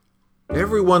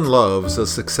Everyone loves a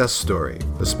success story,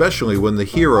 especially when the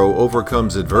hero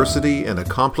overcomes adversity and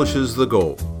accomplishes the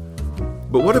goal.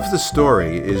 But what if the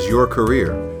story is your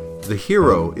career, the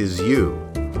hero is you,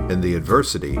 and the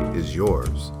adversity is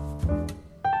yours?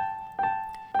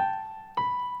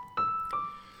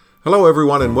 Hello,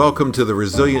 everyone, and welcome to the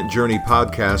Resilient Journey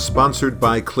podcast sponsored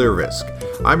by ClearRisk.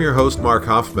 I'm your host, Mark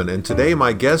Hoffman, and today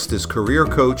my guest is career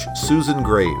coach Susan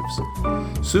Graves.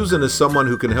 Susan is someone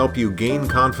who can help you gain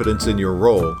confidence in your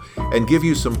role and give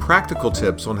you some practical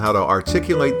tips on how to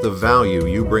articulate the value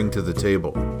you bring to the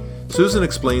table. Susan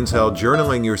explains how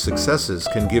journaling your successes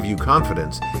can give you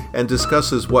confidence and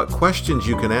discusses what questions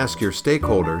you can ask your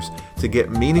stakeholders to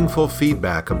get meaningful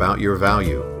feedback about your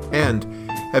value. And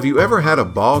have you ever had a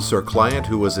boss or client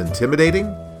who was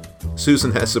intimidating?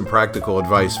 Susan has some practical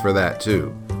advice for that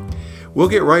too. We'll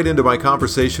get right into my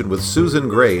conversation with Susan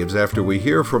Graves after we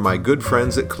hear from my good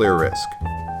friends at ClearRisk.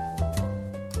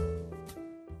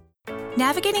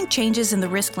 Navigating changes in the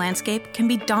risk landscape can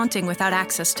be daunting without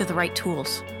access to the right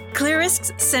tools.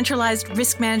 ClearRisk's centralized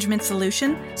risk management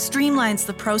solution streamlines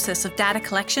the process of data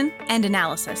collection and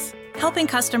analysis, helping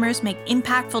customers make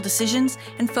impactful decisions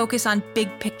and focus on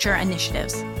big-picture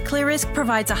initiatives. ClearRisk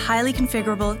provides a highly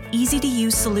configurable,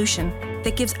 easy-to-use solution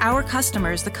that gives our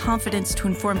customers the confidence to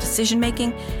inform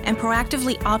decision-making and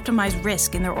proactively optimize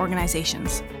risk in their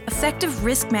organizations. Effective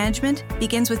risk management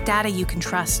begins with data you can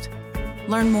trust.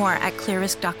 Learn more at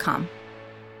clearrisk.com.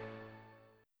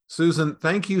 Susan,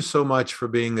 thank you so much for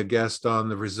being a guest on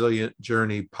the Resilient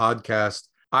Journey podcast.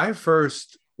 I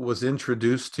first was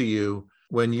introduced to you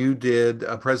when you did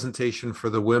a presentation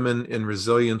for the Women in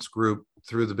Resilience group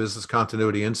through the Business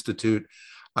Continuity Institute.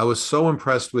 I was so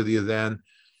impressed with you then.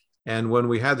 And when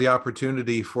we had the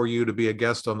opportunity for you to be a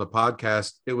guest on the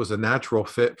podcast, it was a natural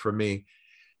fit for me.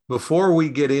 Before we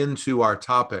get into our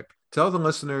topic, tell the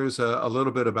listeners a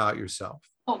little bit about yourself.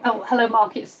 Oh, hello,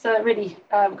 Mark. It's really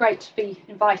great to be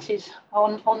invited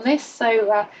on this.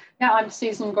 So, I'm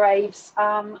Susan Graves.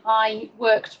 I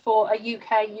worked for a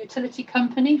UK utility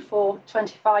company for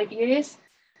 25 years.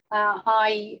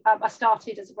 I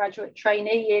started as a graduate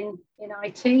trainee in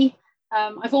IT.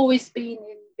 I've always been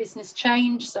in business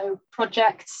change, so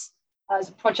projects as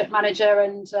a project manager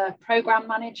and program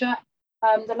manager.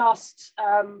 The last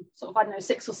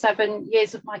 6 or 7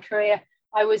 years of my career,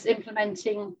 I was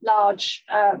implementing large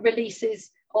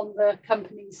releases on the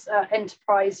company's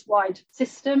enterprise-wide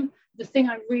system. The thing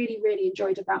I really, really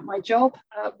enjoyed about my job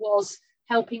was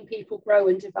helping people grow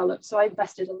and develop. So I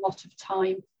invested a lot of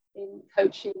time in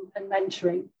coaching and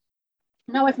mentoring.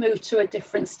 Now I've moved to a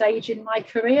different stage in my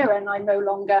career and I'm no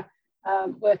longer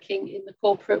working in the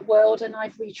corporate world, and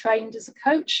I've retrained as a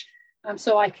coach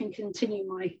so I can continue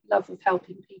my love of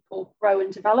helping people grow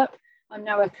and develop. I'm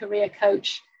now a career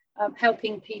coach,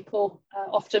 helping people,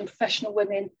 often professional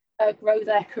women, grow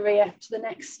their career to the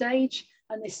next stage.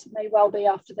 And this may well be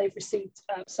after they've received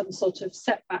some sort of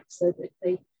setback, so that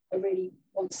they really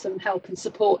want some help and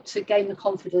support to gain the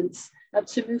confidence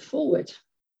to move forward.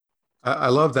 I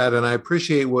love that. And I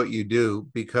appreciate what you do,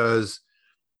 because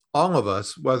all of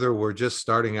us, whether we're just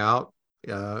starting out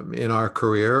in our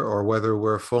career or whether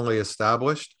we're fully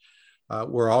established,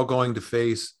 we're all going to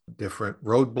face different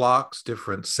roadblocks,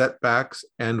 different setbacks,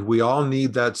 and we all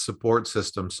need that support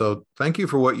system. So thank you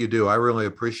for what you do. I really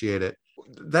appreciate it.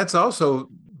 That's also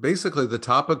basically the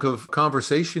topic of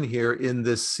conversation here in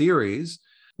this series.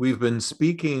 We've been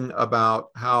speaking about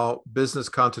how business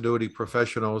continuity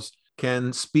professionals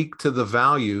can speak to the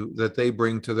value that they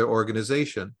bring to their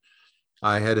organization.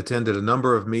 I had attended a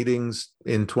number of meetings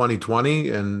in 2020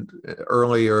 and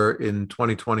earlier in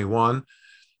 2021,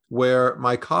 where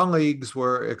my colleagues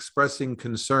were expressing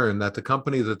concern that the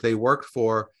company that they worked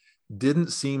for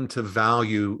didn't seem to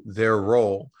value their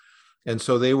role. And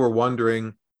so they were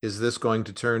wondering, is this going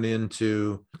to turn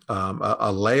into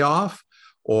a layoff,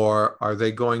 or are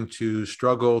they going to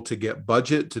struggle to get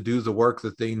budget to do the work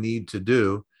that they need to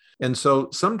do? And so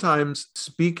sometimes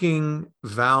speaking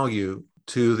value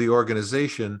to the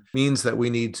organization means that we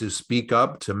need to speak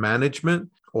up to management,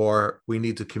 or we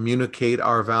need to communicate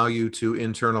our value to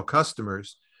internal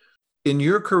customers. In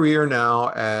your career now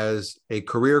as a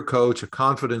career coach, a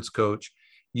confidence coach,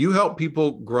 you help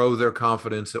people grow their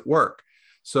confidence at work.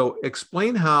 So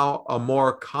explain how a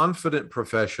more confident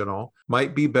professional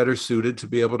might be better suited to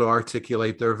be able to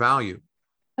articulate their value.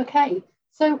 Okay,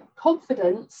 so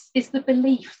confidence is the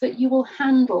belief that you will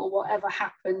handle whatever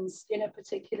happens in a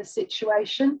particular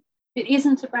situation. It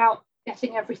isn't about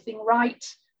getting everything right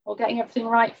or getting everything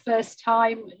right first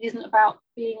time. It isn't about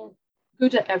being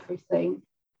good at everything.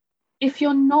 If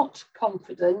you're not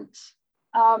confident,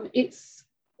 it's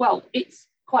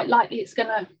quite likely it's going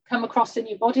to come across in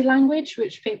your body language,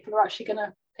 which people are actually going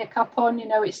to pick up on.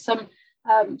 It's some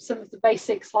of the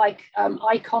basics like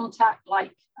eye contact,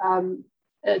 like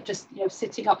just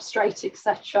sitting up straight,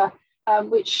 etc.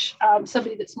 Which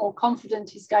somebody that's more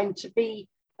confident is going to be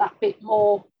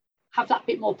have that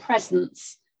bit more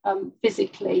presence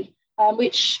physically,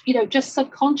 which just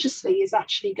subconsciously is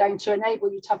actually going to enable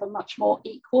you to have a much more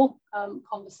equal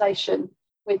conversation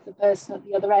with the person at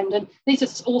the other end. And these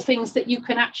are all things that you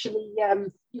can actually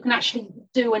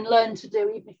do and learn to do,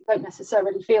 even if you don't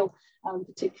necessarily feel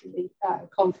particularly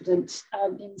confident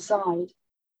inside.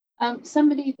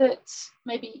 Somebody that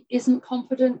maybe isn't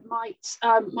confident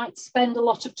might spend a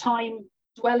lot of time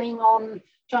dwelling on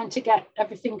trying to get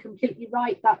everything completely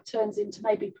right. That turns into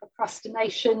maybe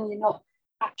procrastination. You're not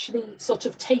actually sort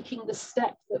of taking the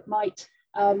step that might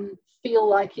feel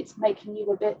like it's making you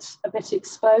a bit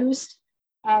exposed.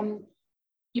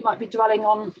 You might be dwelling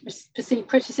on perceived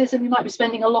criticism. You might be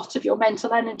spending a lot of your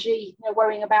mental energy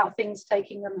worrying about things,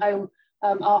 taking them home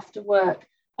after work.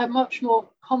 A much more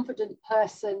confident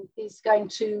person is going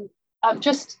to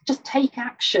just take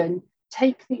action,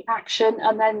 take the action,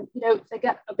 and then if they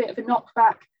get a bit of a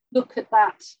knockback, look at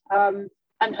that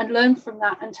and learn from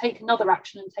that, and take another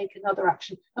action and take another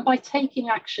action. And by taking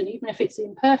action, even if it's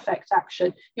imperfect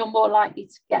action, you're more likely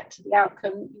to get to the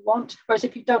outcome you want. Whereas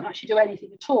if you don't actually do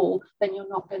anything at all, then you're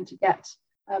not going to get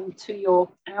to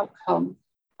your outcome.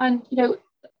 And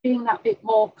being that bit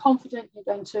more confident,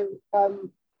 you're going to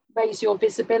raise your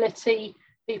visibility.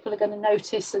 People are going to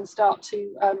notice and start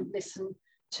to listen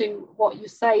to what you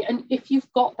say. And if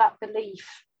you've got that belief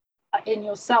in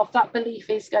yourself, that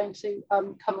belief is going to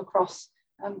come across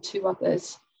to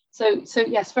others. So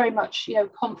yes, very much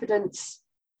confidence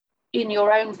in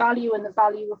your own value and the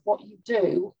value of what you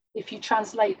do. If you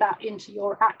translate that into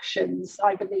your actions,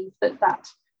 I believe that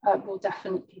will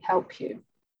definitely help you.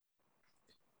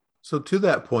 So to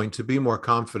that point, to be more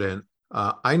confident,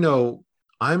 I know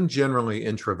I'm generally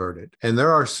introverted, and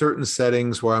there are certain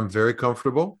settings where I'm very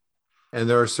comfortable, and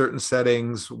there are certain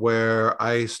settings where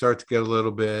I start to get a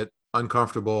little bit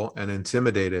uncomfortable and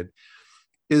intimidated.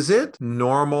 Is it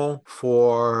normal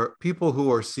for people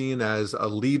who are seen as a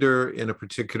leader in a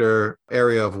particular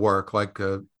area of work, like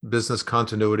business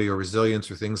continuity or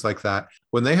resilience or things like that,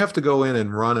 when they have to go in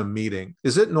and run a meeting,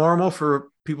 is it normal for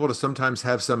people to sometimes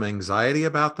have some anxiety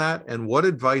about that? And what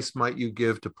advice might you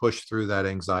give to push through that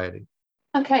anxiety?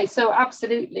 Okay, so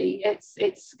absolutely,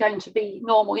 it's going to be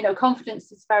normal.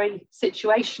 Confidence is very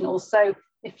situational. So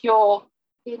if you're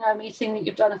in a meeting that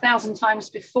you've done 1,000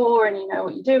 times before and you know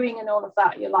what you're doing and all of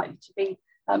that, you're likely to be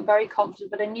very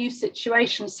confident. But a new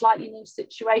situation, slightly new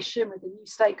situation with a new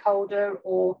stakeholder,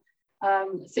 or a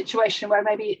situation where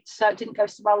maybe it didn't go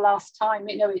so well last time,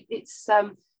 it's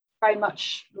very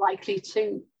much likely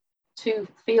to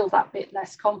feel that bit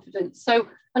less confident. So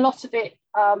a lot of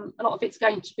it's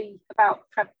going to be about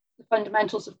the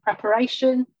fundamentals of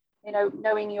preparation.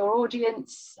 Knowing your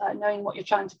audience, knowing what you're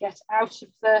trying to get out of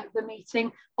the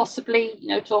meeting, possibly,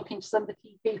 talking to some of the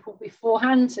key people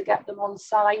beforehand to get them on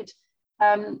side.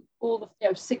 All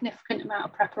the significant amount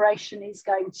of preparation is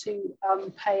going to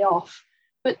pay off.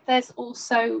 But there's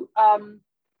also,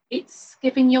 it's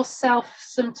giving yourself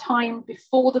some time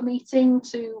before the meeting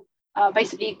to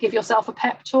basically give yourself a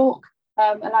pep talk,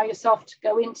 allow yourself to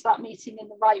go into that meeting in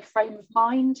the right frame of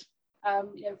mind,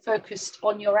 focused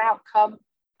on your outcome.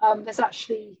 There's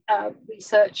actually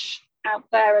research out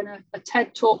there and a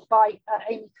TED talk by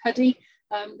Amy Cuddy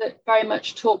that very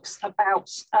much talks about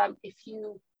if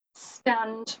you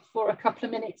stand for a couple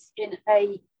of minutes in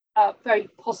a very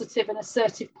positive and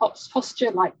assertive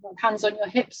posture, like hands on your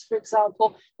hips, for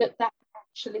example, that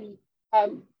actually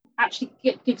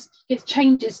gives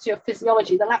changes to your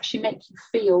physiology. They'll actually make you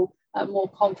feel more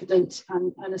confident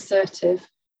and assertive.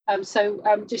 So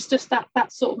just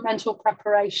that sort of mental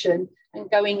preparation and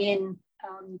going in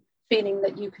feeling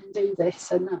that you can do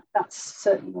this, and that's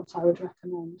certainly what I would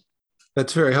recommend.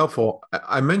 That's very helpful.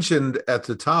 I mentioned at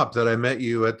the top that I met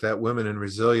you at that Women in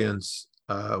Resilience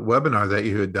webinar that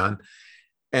you had done.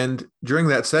 And during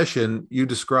that session, you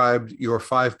described your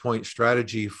 5-point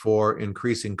strategy for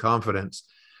increasing confidence.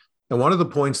 And one of the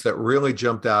points that really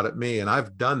jumped out at me, and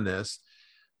I've done this,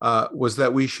 was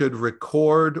that we should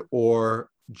record or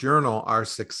journal our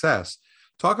success.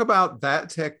 Talk about that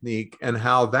technique and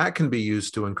how that can be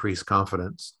used to increase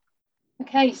confidence.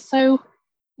 Okay, so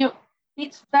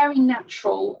it's very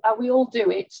natural, we all do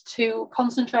it, to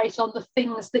concentrate on the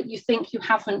things that you think you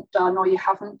haven't done or you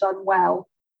haven't done well,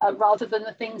 rather than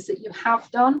the things that you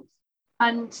have done.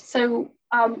 And so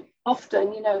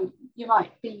often, you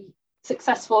might be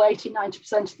successful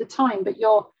 80-90% of the time, but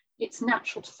you're it's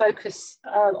natural to focus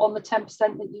on the 10%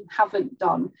 that you haven't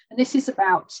done. And this is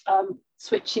about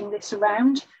switching this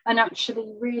around and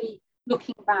actually really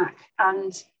looking back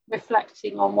and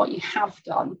reflecting on what you have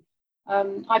done.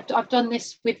 I've done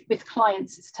this with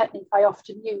clients. It's a technique I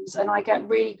often use, and I get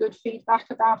really good feedback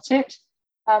about it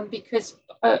because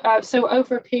so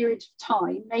over a period of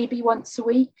time, maybe once a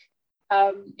week,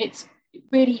 it's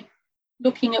really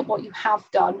looking at what you have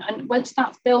done. And once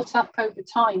that's built up over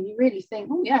time, you really think,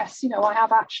 oh yes, I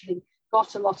have actually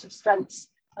got a lot of strengths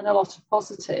and a lot of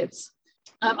positives.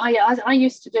 I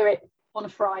used to do it on a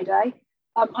Friday.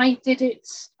 I did it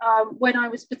when I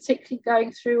was particularly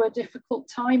going through a difficult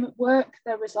time at work.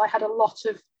 I had a lot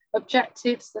of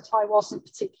objectives that I wasn't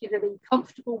particularly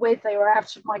comfortable with. They were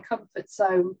out of my comfort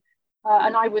zone,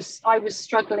 and I was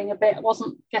struggling a bit. I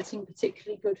wasn't getting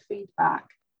particularly good feedback,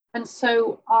 and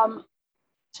so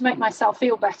to make myself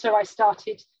feel better, I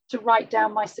started to write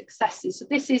down my successes. So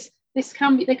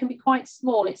they can be quite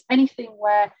small. It's anything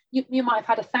where you might have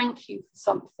had a thank you for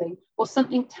something or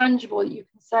something tangible that you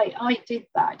can say, I did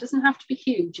that. It doesn't have to be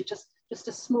huge. It's just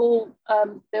a small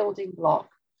building block.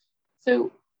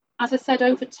 So as I said,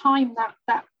 over time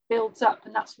that builds up,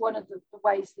 and that's one of the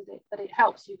ways that it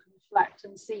helps you can reflect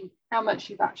and see how much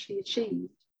you've actually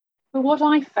achieved. But what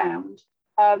I found,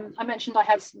 I mentioned I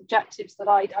had some objectives that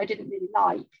I didn't really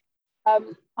like.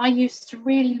 I used to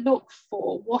really look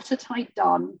for what had I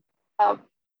done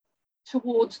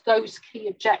towards those key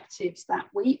objectives that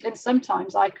week, and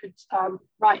sometimes I could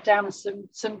write down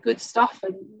some good stuff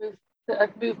and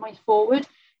move me forward.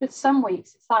 But some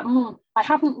weeks it's like, I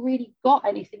haven't really got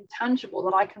anything tangible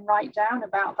that I can write down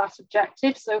about that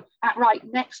objective. So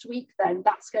next week, then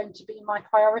that's going to be my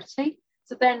priority.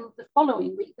 So then the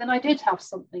following week, then I did have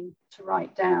something to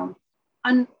write down.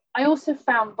 And I also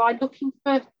found by looking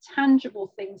for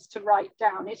tangible things to write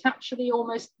down, it actually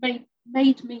almost made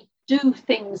me do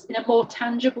things in a more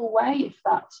tangible way, if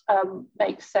that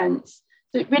makes sense.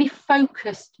 So it really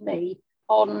focused me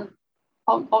on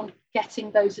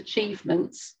getting those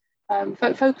achievements,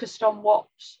 focused on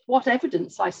what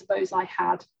evidence I suppose I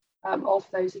had of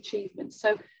those achievements.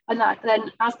 So, and that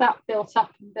then as that built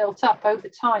up over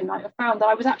time, I found that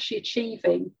I was actually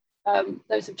achieving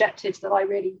those objectives that I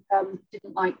really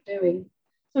didn't like doing.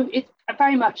 So it's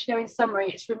very much, in summary,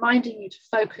 it's reminding you to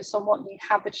focus on what you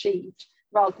have achieved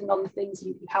rather than on the things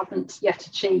you haven't yet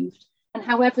achieved. And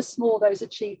however small those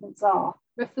achievements are,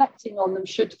 reflecting on them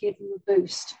should give you a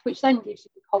boost, which then gives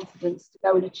you the confidence to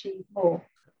go and achieve more.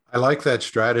 I like that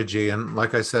strategy. And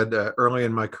like I said, early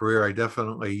in my career, I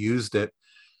definitely used it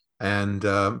and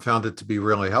found it to be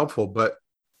really helpful. But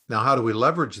now, how do we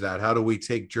leverage that? How do we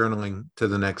take journaling to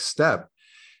the next step?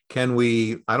 Can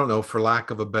we, I don't know, for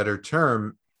lack of a better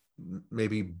term,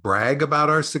 maybe brag about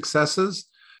our successes?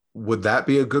 Would that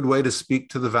be a good way to speak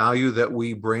to the value that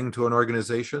we bring to an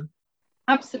organization?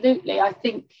 Absolutely. I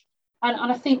think, and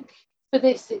I think for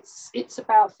this, it's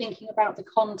about thinking about the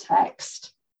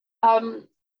context. In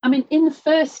the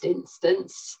first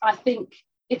instance, I think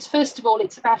it's first of all,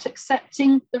 it's about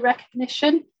accepting the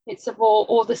recognition.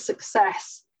 Or the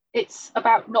success. It's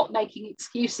about not making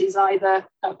excuses either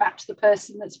back to the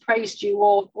person that's praised you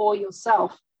or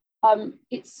yourself.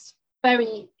 It's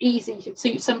very easy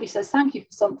to somebody says thank you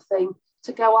for something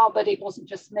to go, but it wasn't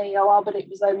just me, but it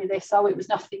was only this, it was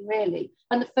nothing really.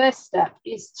 And the first step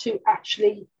is to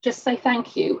actually just say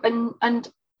thank you and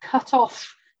cut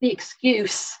off the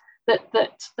excuse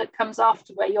that comes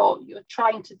after, where you're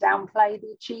trying to downplay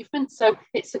the achievement. So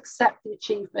it's accept the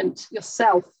achievement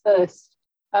yourself first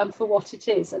for what it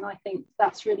is. And I think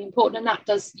that's really important. And that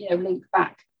does, link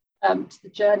back to the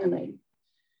journaling.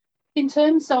 In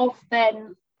terms of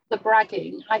then the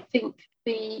bragging, I think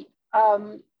the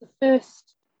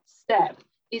first step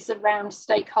is around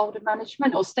stakeholder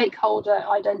management or stakeholder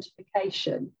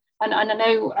identification. And I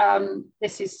know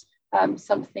this is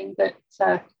something that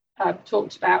I've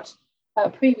talked about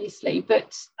previously,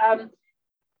 but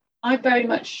I very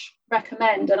much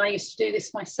recommend, and I used to do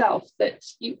this myself, that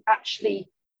you actually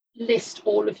list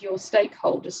all of your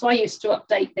stakeholders. So I used to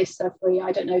update this every,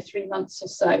 3 months or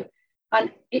so.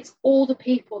 And it's all the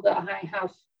people that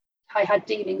I had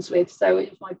dealings with. So it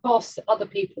was my boss, other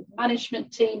people, the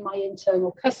management team, my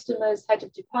internal customers, head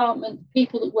of department,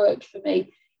 people that worked for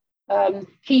me,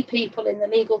 key people in the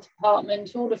legal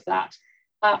department, all of that.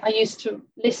 I used to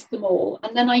list them all.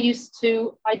 And then I used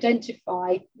to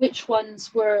identify which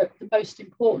ones were the most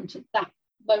important at that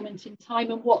moment in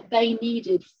time and what they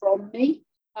needed from me.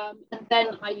 And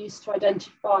then I used to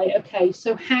identify, okay,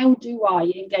 so how do I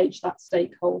engage that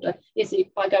stakeholder? Is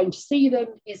it by going to see them?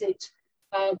 Is it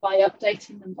by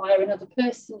updating them via another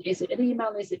person? Is it an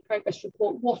email? Is it progress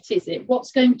report? What is it?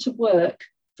 What's going to work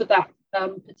for that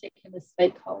particular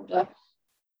stakeholder?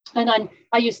 And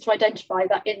I used to identify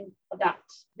that in that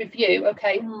review.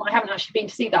 Okay, I haven't actually been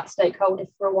to see that stakeholder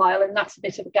for a while, and that's a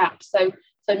bit of a gap. So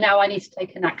now I need to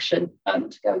take an action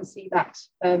to go and see that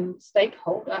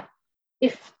stakeholder.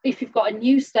 If you've got a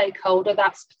new stakeholder,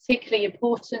 that's particularly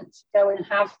important to go and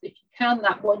have, if you can,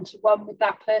 that one-to-one with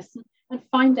that person and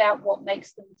find out what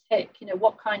makes them tick. You know,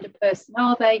 what kind of person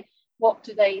are they? What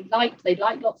do they like? Do they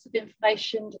like lots of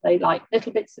information? Do they like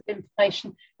little bits of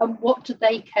information? And what do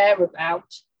they care about?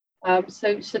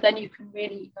 So then you can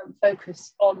really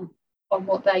focus on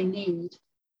what they need.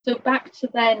 So back to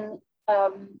then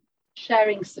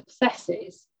sharing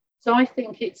successes. So I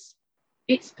think it's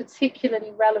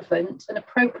particularly relevant and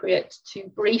appropriate to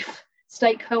brief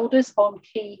stakeholders on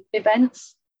key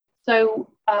events.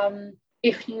 So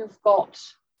if you've got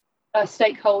a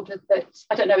stakeholder that,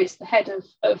 I don't know, it's the head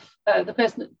of the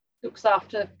person that looks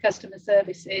after customer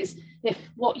services, if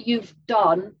what you've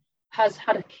done has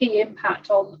had a key impact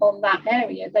on that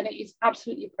area, then it is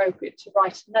absolutely appropriate to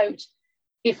write a note.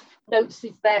 If notes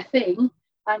is their thing,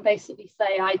 and basically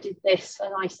say, I did this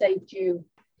and I saved you,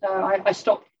 I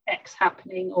stopped X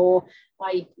happening, or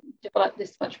I developed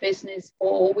this much business,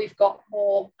 or we've got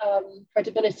more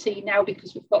credibility now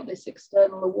because we've got this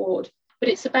external award. But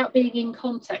it's about being in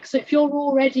context. So if you're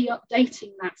already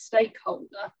updating that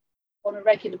stakeholder on a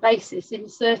regular basis,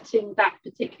 inserting that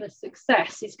particular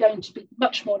success is going to be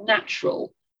much more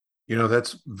natural. You know,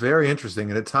 that's very interesting.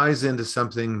 And it ties into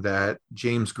something that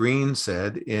James Green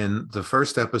said in the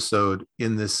first episode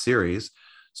in this series.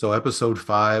 So episode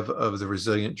 5 of the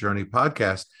Resilient Journey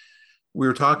podcast, we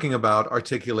were talking about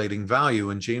articulating value.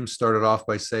 And James started off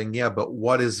by saying, yeah, but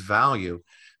what is value?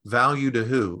 Value to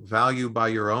who? Value by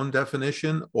your own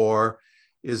definition, or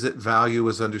is it value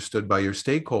as understood by your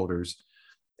stakeholders?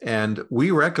 And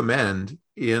we recommend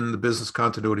in the business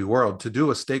continuity world to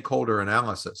do a stakeholder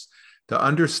analysis to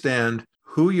understand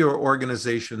who your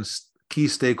organization's key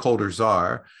stakeholders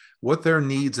are, what their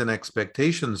needs and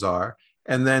expectations are,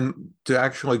 and then to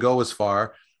actually go as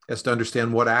far as to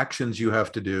understand what actions you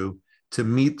have to do to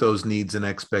meet those needs and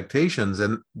expectations.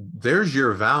 And there's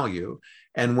your value.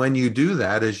 And when you do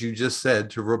that, as you just said,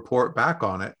 to report back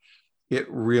on it, it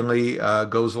really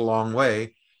goes a long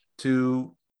way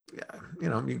to, you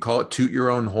know, you can call it toot your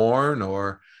own horn,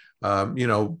 or, you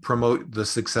know, promote the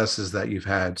successes that you've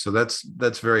had. So that's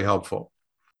very helpful.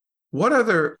 What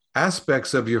other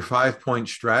aspects of your 5-point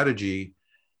strategy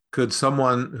could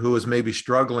someone who is maybe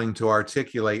struggling to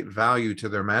articulate value to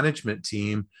their management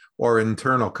team or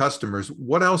internal customers,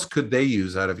 what else could they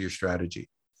use out of your strategy?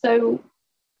 So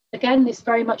again, this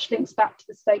very much links back to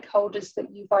the stakeholders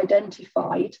that you've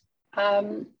identified.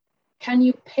 Can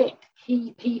you pick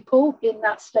key people in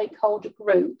that stakeholder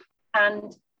group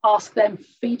and ask them for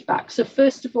feedback? So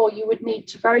first of all, you would need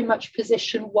to very much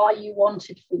position why you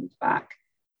wanted feedback.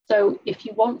 So if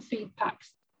you want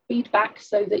feedback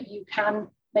so that you can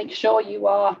make sure you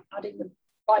are adding the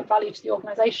right value to the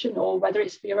organization, or whether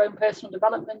it's for your own personal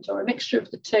development or a mixture of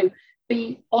the two,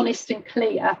 be honest and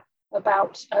clear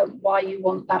about why you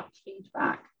want that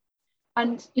feedback.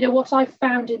 And you know what I've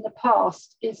found in the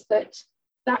past is that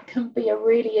can be a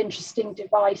really interesting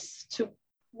device to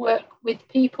work with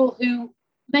people who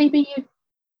maybe you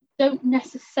don't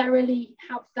necessarily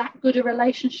have that good a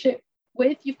relationship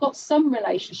with. You've got some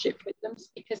relationship with them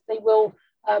because they will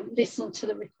listen to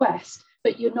the request,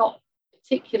 but you're not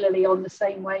particularly on the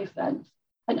same wavelength.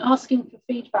 And asking for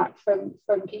feedback from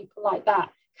people like that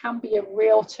can be a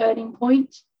real turning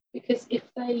point, because if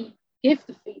they give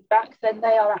the feedback, then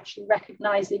they are actually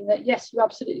recognizing that, yes, you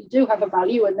absolutely do have a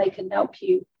value and they can help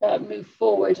you move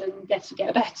forward and get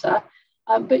better.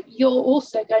 But you're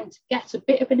also going to get a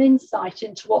bit of an insight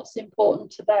into what's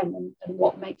important to them and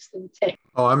what makes them tick.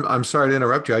 Oh, I'm sorry to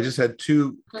interrupt you. I just had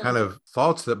two kind of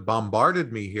thoughts that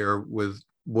bombarded me here with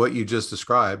what you just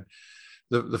described.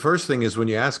 The first thing is, when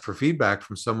you ask for feedback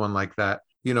from someone like that,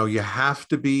 you know, you have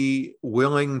to be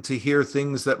willing to hear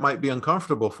things that might be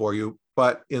uncomfortable for you.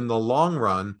 But in the long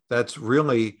run, that's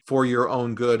really for your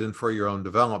own good and for your own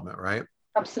development, right?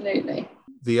 Absolutely.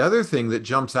 The other thing that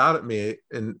jumps out at me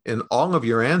in all of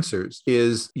your answers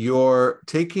is you're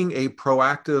taking a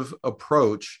proactive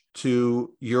approach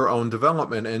to your own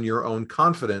development and your own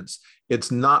confidence.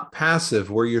 It's not passive,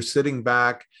 where you're sitting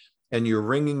back and you're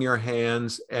wringing your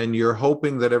hands and you're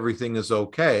hoping that everything is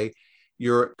okay.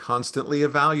 You're constantly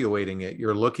evaluating it.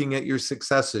 You're looking at your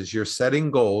successes. You're setting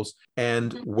goals,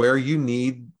 and where you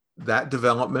need that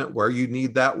development, where you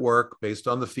need that work based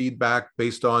on the feedback,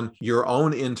 based on your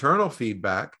own internal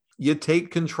feedback, you take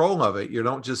control of it. You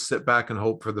don't just sit back and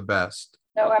hope for the best.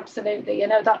 No, absolutely.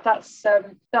 That's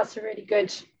a really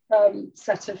good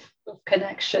set of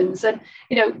connections. And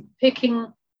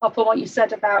picking up on what you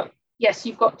said about, yes,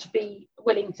 you've got to be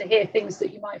willing to hear things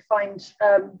that you might find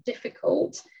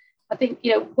difficult. I think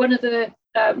one of the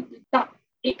that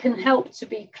it can help to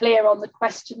be clear on the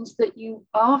questions that you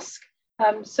ask.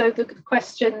 So the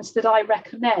questions that I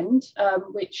recommend,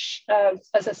 which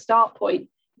as a start point,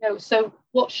 so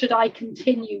what should I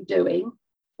continue doing?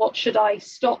 What should I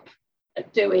stop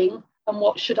doing? And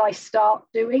what should I start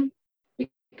doing?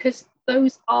 Because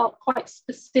those are quite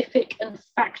specific and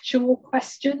factual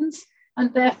questions.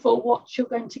 And therefore, what you're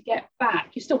going to get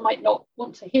back, you still might not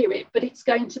want to hear it, but it's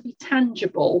going to be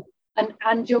tangible,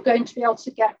 and you're going to be able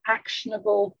to get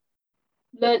actionable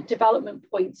learned development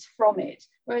points from it.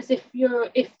 Whereas if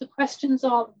the questions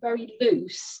are very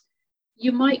loose,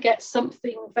 you might get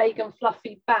something vague and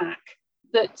fluffy back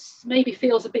that maybe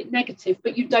feels a bit negative,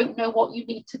 but you don't know what you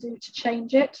need to do to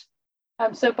change it.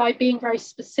 So by being very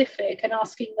specific and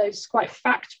asking those quite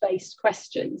fact-based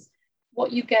questions,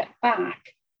 what you get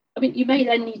back, I mean, you may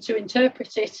then need to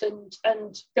interpret it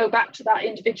and go back to that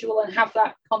individual and have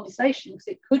that conversation, because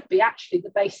it could be actually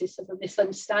the basis of a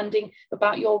misunderstanding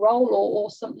about your role or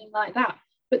something like that.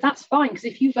 But that's fine, because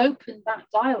if you've opened that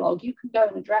dialogue, you can go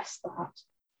and address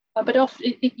that. But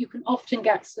often you can often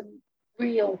get some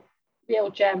real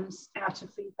gems out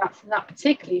of feedback from that,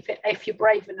 particularly if you're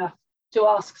brave enough to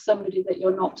ask somebody that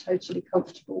you're not totally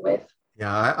comfortable with.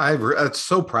 Yeah, it's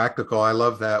so practical. I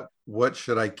love that. What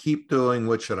should I keep doing?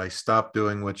 What should I stop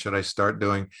doing? What should I start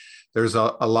doing? There's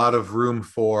a lot of room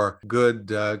for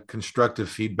good, constructive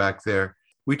feedback there.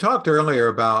 We talked earlier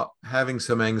about having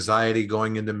some anxiety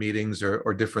going into meetings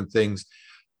or different things.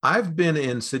 I've been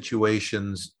in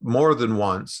situations more than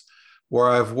once where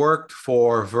I've worked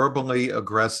for verbally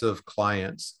aggressive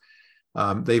clients.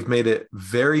 They've made it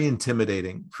very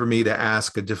intimidating for me to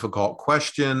ask a difficult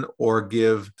question or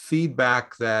give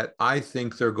feedback that I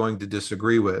think they're going to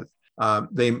disagree with.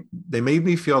 They made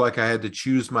me feel like I had to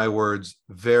choose my words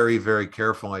very, very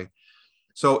carefully.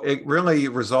 So it really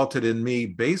resulted in me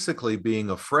basically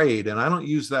being afraid, and I don't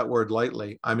use that word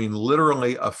lightly. I mean,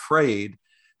 literally afraid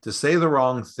to say the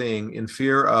wrong thing in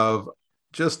fear of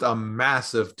just a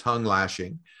massive tongue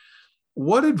lashing.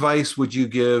 What advice would you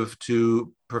give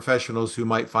to professionals who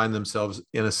might find themselves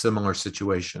in a similar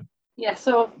situation? Yeah,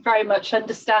 so very much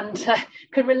understand,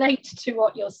 can relate to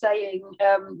what you're saying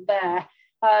there.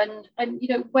 And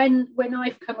when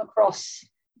I've come across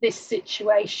this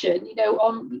situation,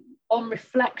 on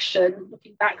reflection,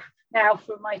 looking back now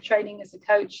from my training as a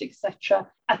coach, etc.,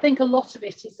 I think a lot of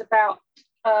it is about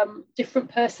different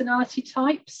personality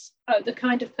types. The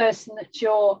kind of person that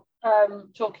you're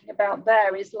talking about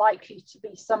there is likely to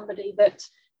be somebody that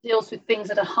deals with things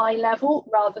at a high level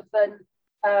rather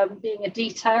than being a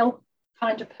detail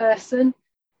kind of person,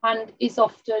 and is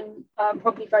often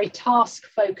probably very task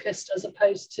focused as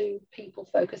opposed to people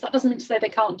focused. That doesn't mean to say they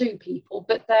can't do people,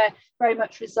 but they're very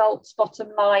much results, bottom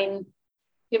line,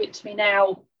 give it to me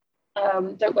now,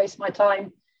 don't waste my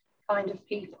time kind of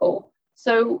people.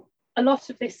 So a lot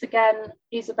of this again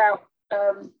is about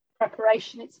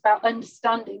preparation. It's about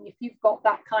understanding if you've got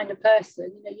that kind of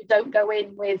person, you don't go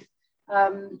in with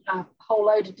a whole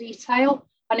load of detail.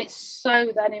 And it's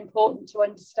so then important to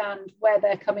understand where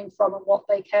they're coming from and what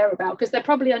they care about, because they're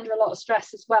probably under a lot of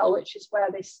stress as well, which is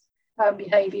where this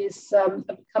behaviour is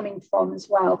coming from as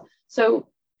well. So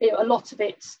a lot of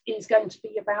it is going to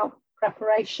be about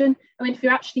preparation. I mean, if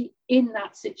you're actually in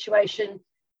that situation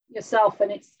yourself and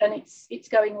it's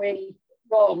going really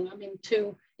wrong, I mean,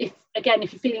 if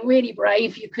you're feeling really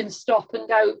brave, you can stop and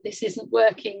go, this isn't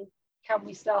working, can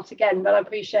we start again? But I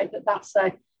appreciate that that's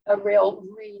a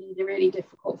really, really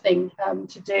difficult thing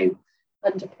to do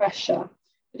under pressure.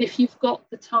 But if you've got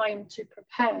the time to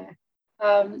prepare,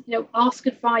 ask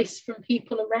advice from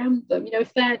people around them.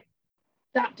 If they're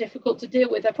that difficult to deal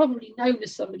with, they're probably known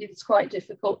as somebody that's quite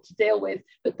difficult to deal with,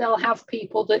 but they'll have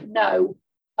people that know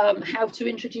how to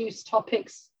introduce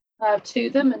topics to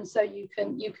them, and so you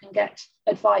can get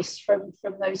advice from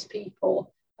those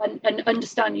people and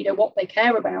understand what they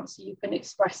care about, so you can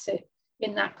express it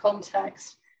in that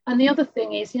context. And the other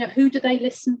thing is, who do they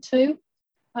listen to?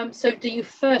 So do you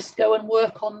first go and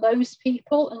work on those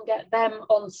people and get them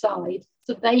on side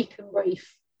so they can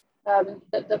brief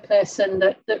the person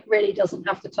that really doesn't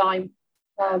have the time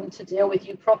to deal with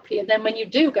you properly? And then when you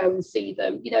do go and see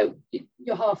them,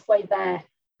 you're halfway there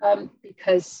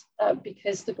because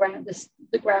the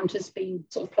ground has been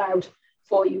sort of ploughed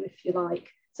for you, if you like.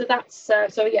 So that's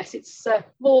so yes, it's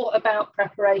more about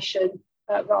preparation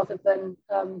rather than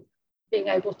being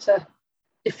able to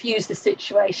diffuse the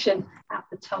situation at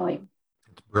the time.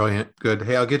 Brilliant. Good.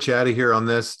 Hey, I'll get you out of here on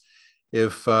this.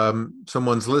 If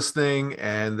someone's listening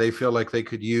and they feel like they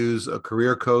could use a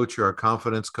career coach or a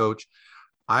confidence coach,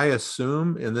 I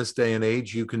assume in this day and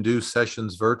age, you can do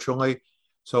sessions virtually.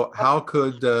 So how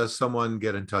could someone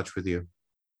get in touch with you?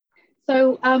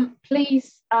 So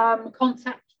please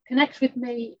connect with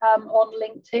me on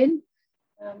LinkedIn,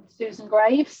 Susan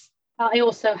Graves. I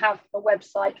also have a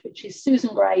website, which is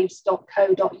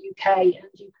susangraves.co.uk, and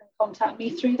you can contact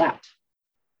me through that.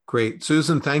 Great.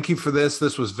 Susan, thank you for this.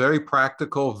 This was very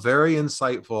practical, very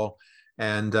insightful,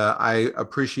 and I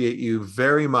appreciate you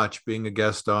very much being a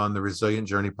guest on the Resilient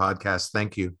Journey podcast.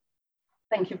 Thank you.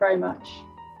 Thank you very much.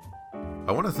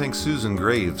 I want to thank Susan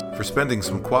Graves for spending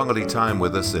some quality time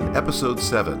with us in episode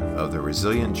 7 of the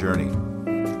Resilient Journey.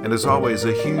 And as always,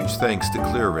 a huge thanks to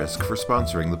ClearRisk for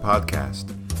sponsoring the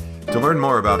podcast. To learn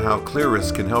more about how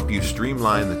ClearRisk can help you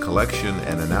streamline the collection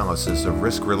and analysis of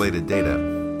risk-related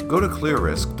data, go to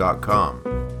clearrisk.com.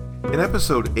 In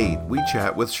episode 8, we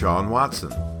chat with Sean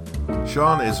Watson.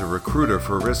 Sean is a recruiter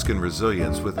for risk and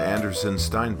resilience with Anderson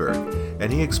Steinberg,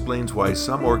 and he explains why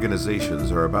some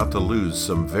organizations are about to lose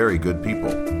some very good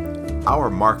people. Our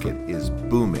market is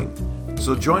booming.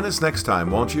 So join us next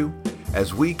time, won't you,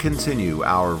 as we continue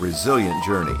our resilient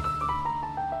journey.